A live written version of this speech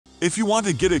If you want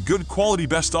to get a good quality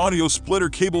best audio splitter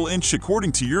cable inch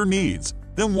according to your needs,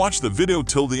 then watch the video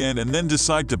till the end and then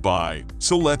decide to buy.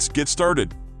 So let's get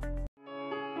started.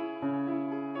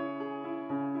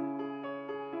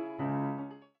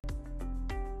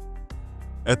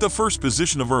 At the first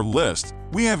position of our list,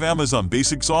 we have Amazon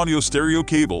Basics Audio Stereo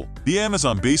Cable. The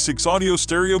Amazon Basics Audio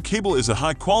Stereo Cable is a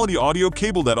high-quality audio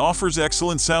cable that offers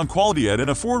excellent sound quality at an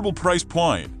affordable price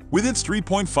point. With its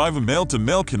 3.5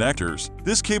 male-to-male connectors,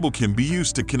 this cable can be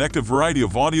used to connect a variety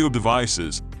of audio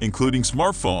devices, including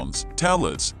smartphones,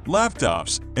 tablets,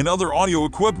 laptops, and other audio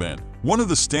equipment. One of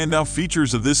the standout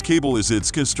features of this cable is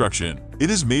its construction. It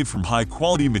is made from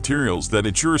high-quality materials that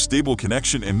ensure a stable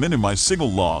connection and minimize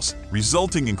signal loss,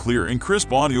 resulting in clear and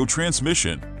crisp audio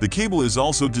transmission. The cable is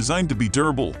also designed to be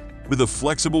durable, with a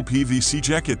flexible PVC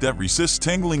jacket that resists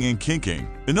tangling and kinking.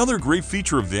 Another great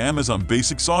feature of the Amazon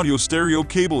Basics Audio Stereo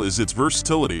Cable is its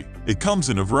versatility. It comes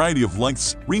in a variety of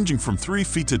lengths, ranging from 3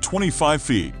 feet to 25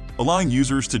 feet. Allowing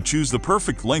users to choose the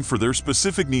perfect length for their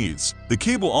specific needs. The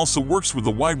cable also works with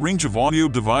a wide range of audio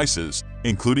devices,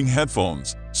 including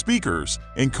headphones, speakers,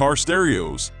 and car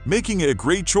stereos, making it a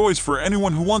great choice for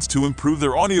anyone who wants to improve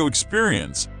their audio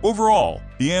experience. Overall,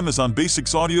 the Amazon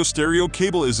Basics Audio Stereo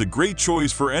Cable is a great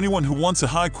choice for anyone who wants a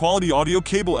high-quality audio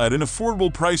cable at an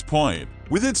affordable price point.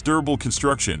 With its durable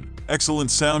construction,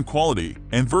 excellent sound quality,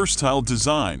 and versatile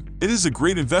design, it is a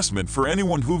great investment for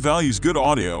anyone who values good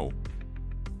audio.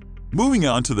 Moving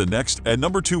on to the next, at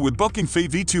number 2 with Belkin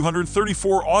Fate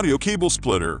V234 Audio Cable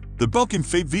Splitter. The Belkin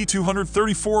Fate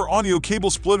V234 Audio Cable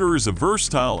Splitter is a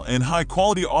versatile and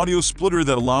high-quality audio splitter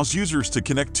that allows users to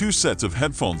connect 2 sets of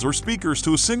headphones or speakers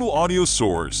to a single audio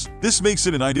source. This makes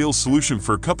it an ideal solution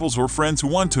for couples or friends who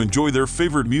want to enjoy their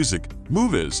favorite music,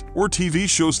 movies, or TV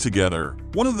shows together.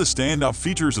 One of the standout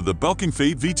features of the Belkin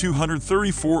Fate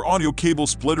V234 Audio Cable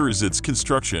Splitter is its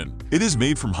construction. It is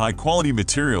made from high-quality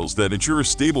materials that ensure a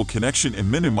stable connection and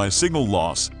minimize signal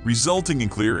loss, resulting in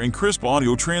clear and crisp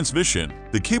audio transmission.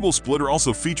 The cable splitter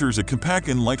also features a compact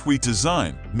and lightweight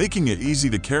design, making it easy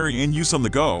to carry and use on the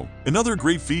go. Another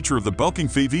great feature of the Belkin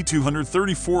Fate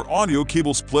V234 Audio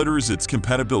Cable Splitter is its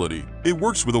compatibility. It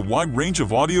works with a wide range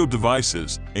of audio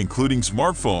devices, including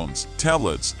smartphones,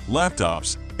 tablets,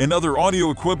 laptops, and other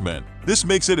audio equipment. This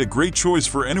makes it a great choice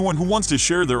for anyone who wants to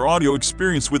share their audio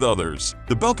experience with others.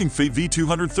 The Belkin Fate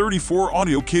V234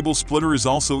 Audio Cable Splitter is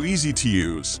also easy to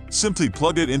use. Simply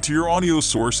plug it into your audio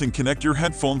source and connect your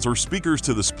headphones or speakers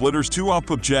to the splitter's 2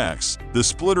 output jacks. The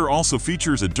splitter also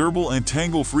features a durable and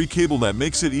tangle-free cable that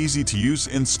makes it easy to use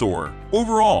and store.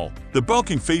 Overall, the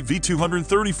Belkin Fate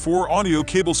V234 Audio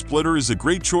Cable Splitter is a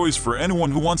great choice for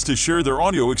anyone who wants to share their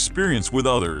audio experience with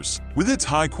others. With its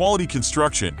high-quality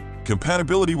construction,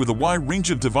 compatibility with a wide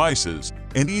range of devices,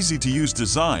 and easy-to-use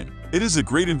design, it is a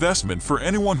great investment for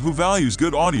anyone who values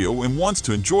good audio and wants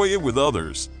to enjoy it with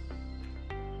others.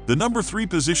 The number 3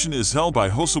 position is held by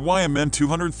Hosa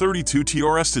YMN232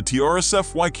 TRS to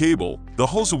TRSF cable. The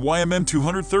Hosa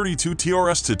YMN232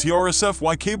 TRS to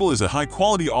TRSF cable is a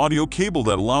high-quality audio cable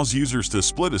that allows users to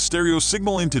split a stereo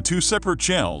signal into 2 separate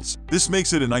channels. This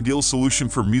makes it an ideal solution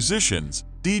for musicians,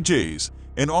 DJs,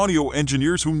 and audio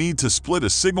engineers who need to split a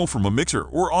signal from a mixer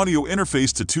or audio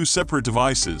interface to 2 separate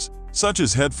devices, such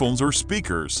as headphones or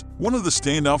speakers. One of the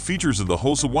standout features of the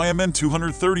Hosa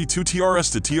YMN232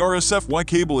 TRS to TRSF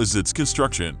cable is its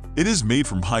construction. It is made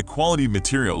from high-quality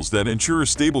materials that ensure a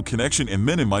stable connection and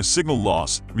minimize signal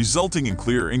loss, resulting in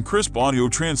clear and crisp audio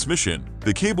transmission.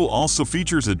 The cable also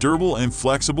features a durable and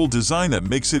flexible design that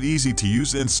makes it easy to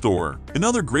use and store.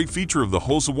 Another great feature of the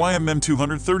Hosa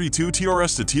YMN232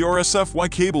 TRS to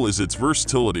TRSF cable is its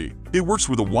versatility. It works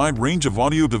with a wide range of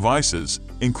audio devices,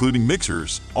 including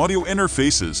mixers, audio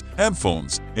interfaces,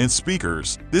 headphones, and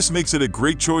speakers. This makes it a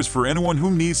great choice for anyone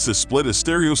who needs to split a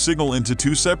stereo signal into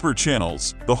 2 separate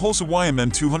channels. The Hosa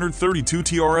YMN232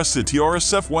 TRS to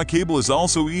TRSF cable is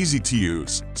also easy to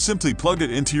use. Simply plug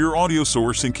it into your audio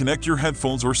source and connect your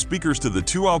headphones or speakers to the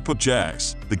 2 output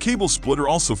jacks. The cable splitter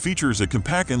also features a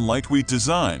compact and lightweight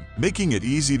design, making it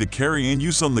easy to carry and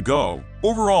use on the go.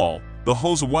 Overall, the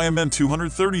Hosa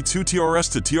YMN232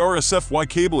 TRS to TRSF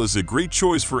cable is a great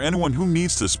choice for anyone who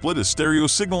needs to split a stereo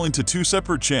signal into 2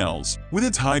 separate channels. With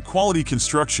its high-quality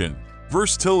construction,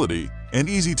 versatility, and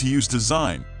easy-to-use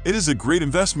design, it is a great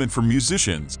investment for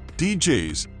musicians,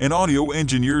 DJs, and audio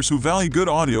engineers who value good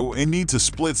audio and need to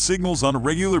split signals on a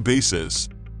regular basis.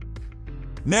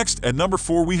 Next, at number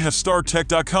 4 we have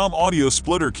StarTech.com Audio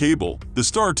Splitter Cable. The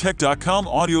StarTech.com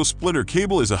Audio Splitter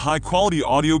Cable is a high-quality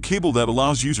audio cable that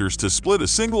allows users to split a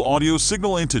single audio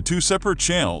signal into 2 separate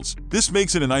channels. This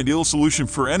makes it an ideal solution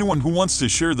for anyone who wants to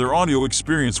share their audio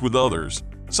experience with others.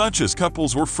 such as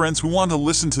couples or friends who want to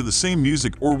listen to the same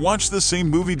music or watch the same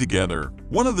movie together.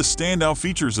 One of the standout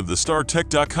features of the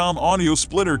StarTech.com audio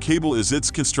splitter cable is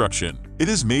its construction. It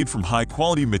is made from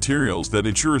high-quality materials that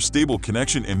ensure a stable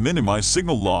connection and minimize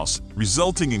signal loss,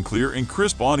 resulting in clear and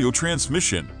crisp audio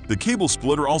transmission. The cable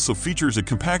splitter also features a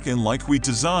compact and lightweight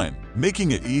design,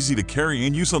 making it easy to carry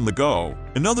and use on the go.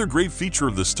 Another great feature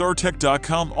of the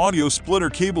StarTech.com audio splitter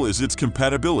cable is its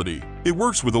compatibility. It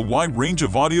works with a wide range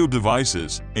of audio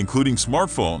devices, including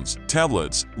smartphones,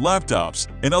 tablets, laptops,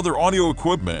 and other audio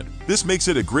equipment. This makes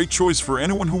it a great choice for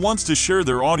anyone who wants to share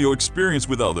their audio experience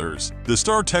with others. The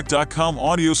StarTech.com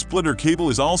audio splitter cable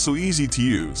is also easy to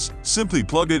use. Simply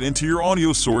plug it into your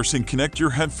audio source and connect your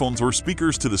headphones or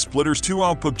speakers to the splitter's 2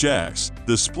 output jacks.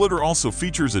 The splitter also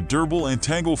features a durable and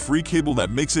tangle-free cable that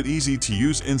makes it easy to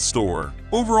use and store.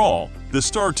 Overall, the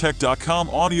StarTech.com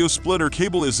audio splitter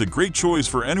cable is a great choice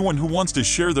for anyone who wants to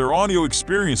share their audio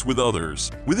experience with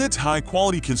others. With its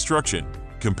high-quality construction,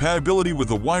 compatibility with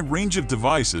a wide range of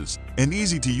devices, and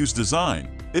easy-to-use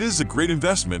design, it is a great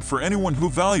investment for anyone who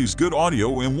values good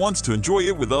audio and wants to enjoy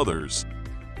it with others.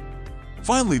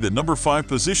 Finally, the number 5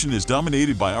 position is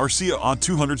dominated by RCA Odd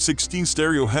 216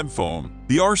 Stereo Headphone.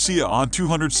 The RCA Odd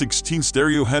 216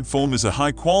 Stereo Headphone is a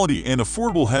high-quality and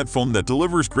affordable headphone that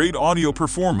delivers great audio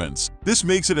performance. This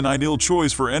makes it an ideal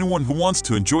choice for anyone who wants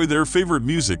to enjoy their favorite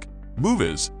music,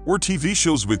 movies, or TV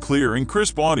shows with clear and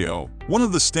crisp audio. One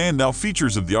of the standout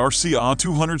features of the RCA Odd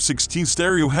 216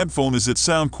 Stereo Headphone is its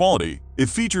sound quality. It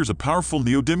features a powerful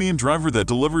neodymium driver that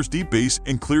delivers deep bass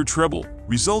and clear treble,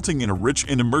 resulting in a rich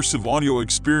and immersive audio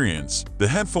experience. The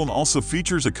headphone also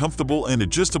features a comfortable and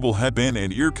adjustable headband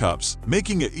and ear cups,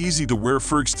 making it easy to wear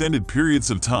for extended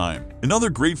periods of time. Another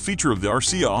great feature of the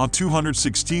RCA Odd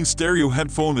 216 Stereo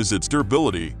Headphone is its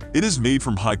durability. It is made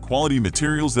from high-quality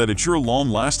materials that ensure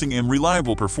long-lasting and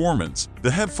reliable performance.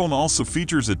 The headphone also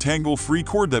features a tangle-free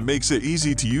cord that makes it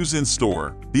easy to use and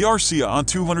store. The RCA Odd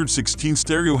 216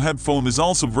 Stereo Headphone is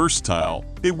also versatile.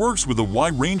 It works with a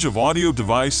wide range of audio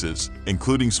devices,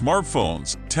 including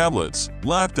smartphones, tablets,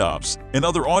 laptops, and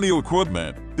other audio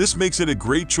equipment. This makes it a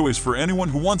great choice for anyone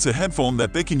who wants a headphone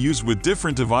that they can use with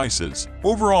different devices.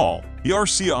 Overall, the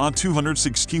RCA Odd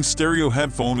 216 Stereo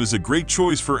Headphone is a great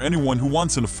choice for anyone who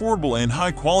wants an affordable and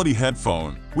high-quality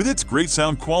headphone. With its great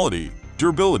sound quality,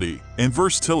 durability, and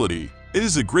versatility, it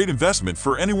is a great investment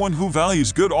for anyone who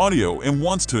values good audio and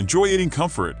wants to enjoy it in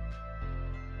comfort.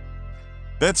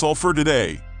 That's all for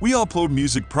today. We upload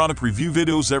music product review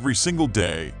videos every single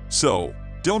day, so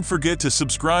don't forget to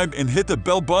subscribe and hit the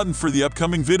bell button for the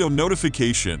upcoming video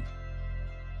notification.